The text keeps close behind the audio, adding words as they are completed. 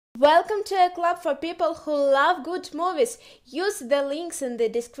Welcome to a club for people who love good movies. Use the links in the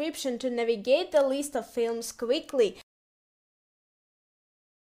description to navigate the list of films quickly.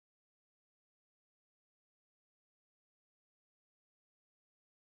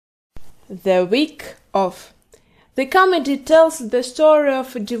 The Week Off. The comedy tells the story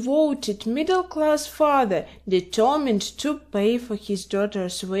of a devoted middle-class father determined to pay for his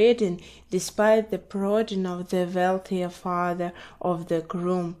daughter's wedding despite the prodding of the wealthier father of the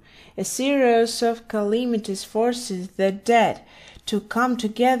groom. A series of calamities forces the dead to come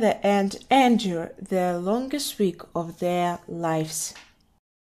together and endure the longest week of their lives.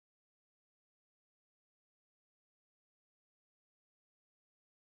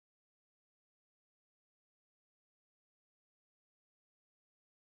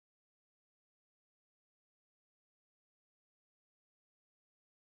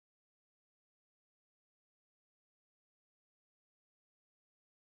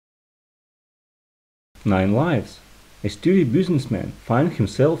 Nine Lives. A sturdy businessman finds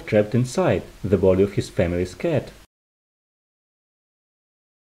himself trapped inside the body of his family's cat.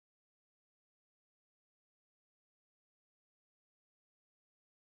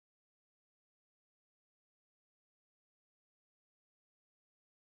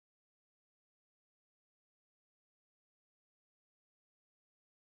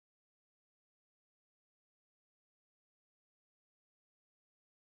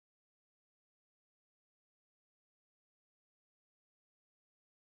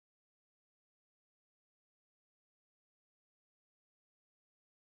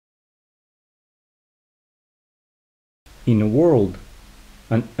 In a world,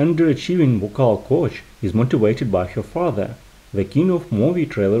 an underachieving vocal coach is motivated by her father, the king of movie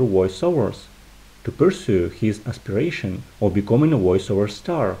trailer voiceovers, to pursue his aspiration of becoming a voiceover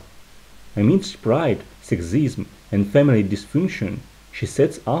star. Amidst pride, sexism, and family dysfunction, she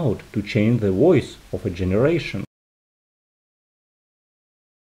sets out to change the voice of a generation.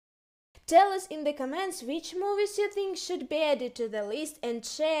 Tell us in the comments which movies you think should be added to the list and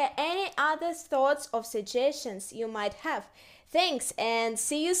share any other thoughts or suggestions you might have. Thanks and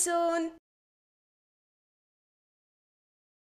see you soon!